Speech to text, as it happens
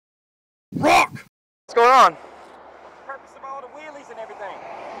What's going on? The purpose of all the wheelies and everything.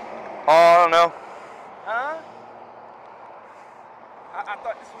 Oh, I don't know. Huh? I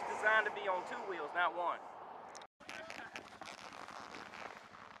thought this was designed to be on 2 wheels, not 1.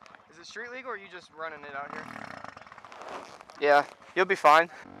 Is it street legal or are you just running it out here? Yeah, you'll be fine.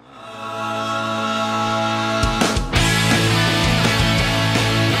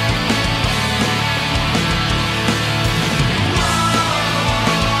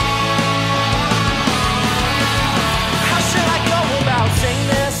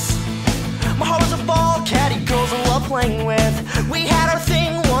 Playing with. We had our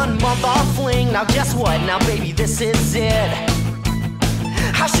thing 1 month off fling. Now guess what? Now baby, this is it.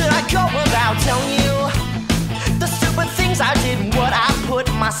 How should I go about telling you the stupid things I did and what I put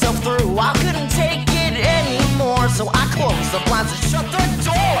myself through? I couldn't take it anymore, so I closed the blinds and shut the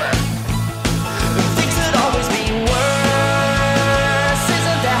door. Things could always be worse.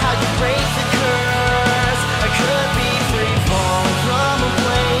 Isn't that how you break the curse? I could be free falling from a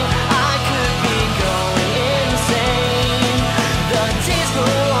plane. I could be going insane. The days go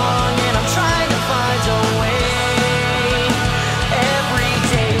long and I'm trying to find a way. Every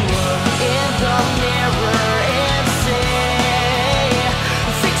day look in the mirror and say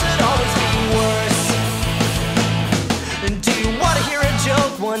things could always be worse. Do you want to hear a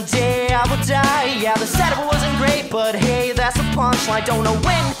joke? One day I will die. Yeah, the setup wasn't great, but hey, that's the punchline. Don't know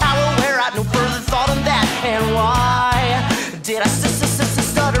when, how, or where. I had no further thought on that. And why did I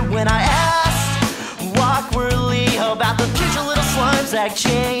stutter when I asked awkwardly about the future little slimes that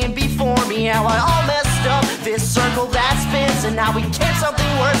came before me? How I all messed up this circle that spins, and now we can't something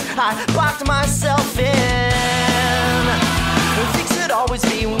worse. I locked myself in. Things could always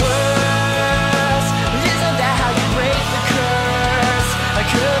be worse. Isn't that how you break the curse? I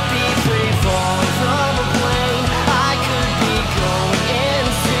could be free falling from a plane. I could be going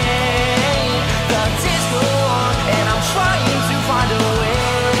insane. The days go on and I'm trying to find a way.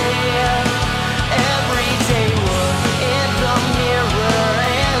 Every day look in the mirror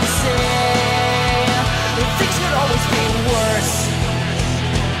and say things could always be worse.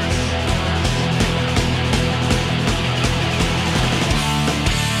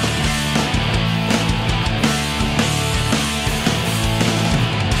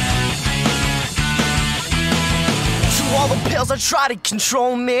 To all the pills that try to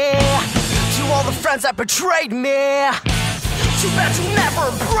control me, to all the friends that betrayed me, too bad you never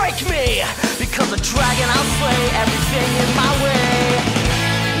break me, because the dragon I'll slay everything in my way.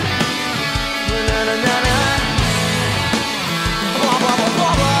 Na na na na. Blah blah blah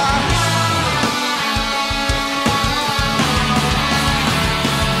blah blah.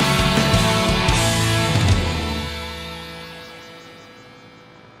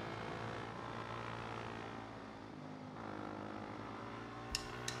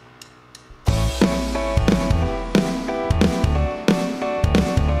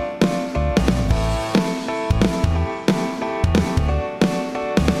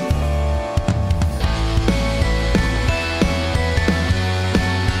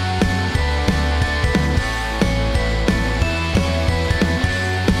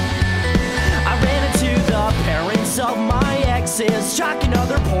 Of my exes, chalk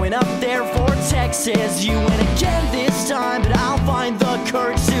another point up there for Texas. You win again this time, but I'll find the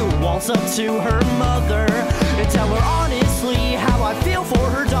courage to waltz up to her mother and tell her honestly how I feel for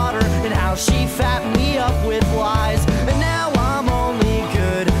her daughter and how she fattened me up with lies, and now I'm only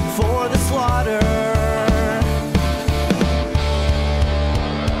good for the slaughter.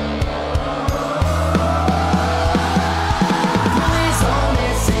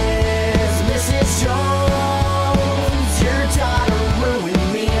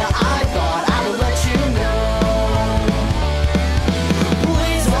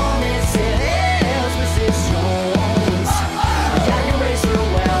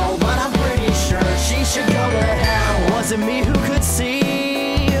 Me who could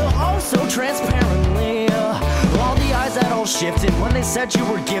see, oh so transparently, all the eyes that all shifted when they said you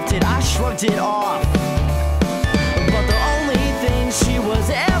were gifted. I shrugged it off, but the only thing she was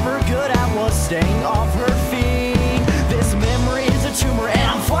ever good at was staying off her feet. This memory is a tumor and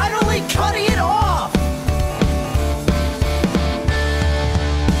I'm finally cutting it off.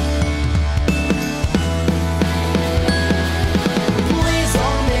 Please,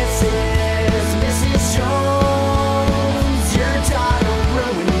 oh Mrs. Jones,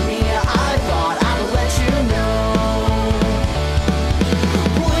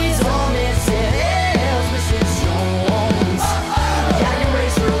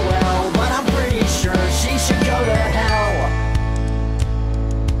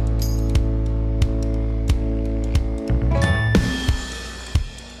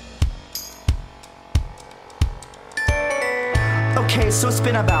 Okay, so it's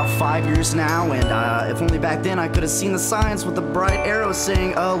been about 5 years now, and if only back then I could have seen the signs with the bright arrow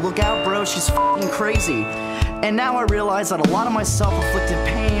saying, oh, look out bro, she's f***ing crazy. And now I realize that a lot of my self-inflicted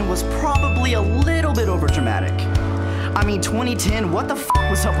pain was probably a little bit overdramatic. I mean, 2010, what the f***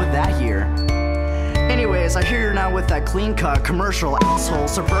 was up with that year? Anyways, I hear you're now with that clean-cut, commercial, asshole,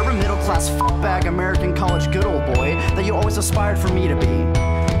 suburban middle-class f***bag American college good old boy that you always aspired for me to be.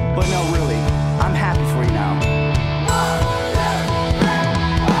 But no, really, I'm happy for you now.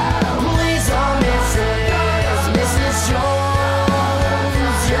 Please don't miss it, Mrs.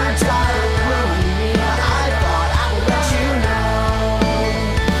 Jones. You're tired of ruining me. I thought I would let you know.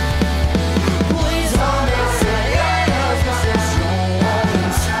 Please don't miss it, Mrs.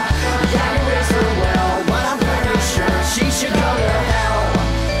 Jones. Yeah, you raised her well, but I'm pretty sure she should go to hell.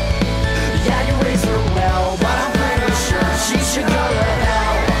 Yeah, you raised her well, but I'm pretty sure she should go to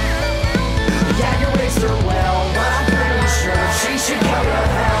hell. Yeah, you raised her well, but I'm pretty sure she should go to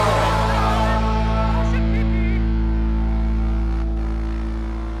hell.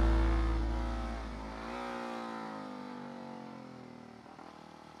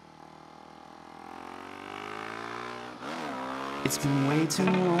 It's been way too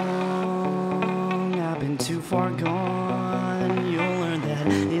long, I've been too far gone. You'll learn that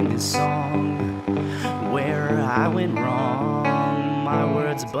in this song, where I went wrong. My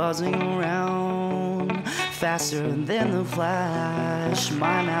words buzzing around, faster than the flash.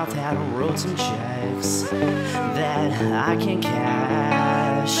 My mouth had wrote some checks that I can't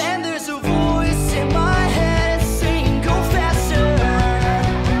cash. And there's a voice in my head saying, go faster.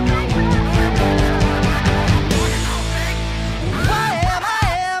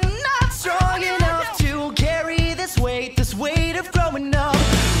 This weight of growing up.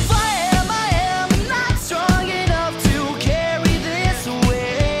 I am not strong enough to carry this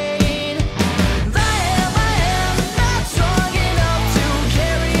weight. I am not strong enough to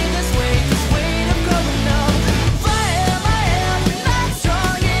carry this weight of growing up. I am not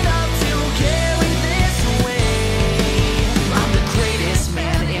strong enough to carry this weight. I'm the greatest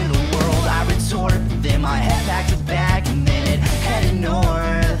man in the world, I retort. Then my head back to back, and then it headed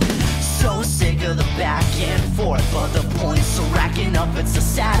north. So sick of the back and forth, but the points are racking up, it's a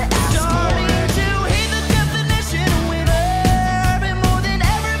sad ass starting to hate the definition of winner. And more than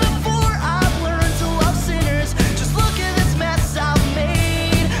ever before, I've learned to love sinners. Just look at this mess I've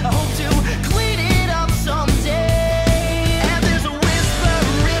made. I hope to clean it up someday. And there's a whisper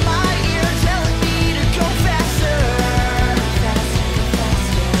in my ear telling me to go faster.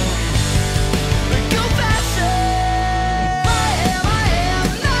 Go faster. I am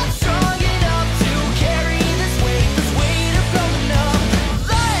not strong enough to carry this weight of growing up.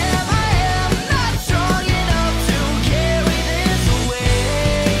 I am not strong enough to carry this weight.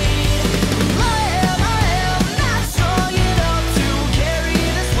 I am not strong enough to carry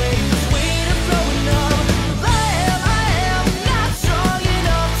this weight of growing up. I am not strong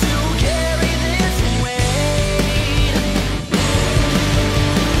enough to carry this weight.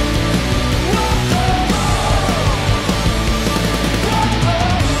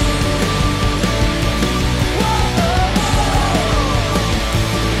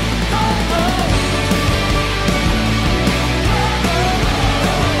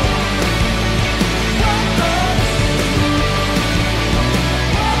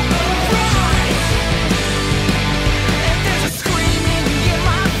 And there's a screaming in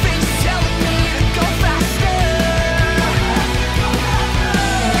my face telling me go faster.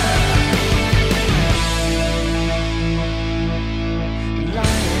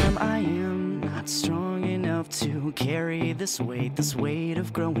 I am not strong enough to carry this weight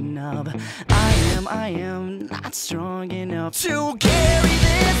of growing up. I am not strong enough to carry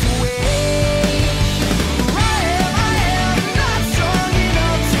this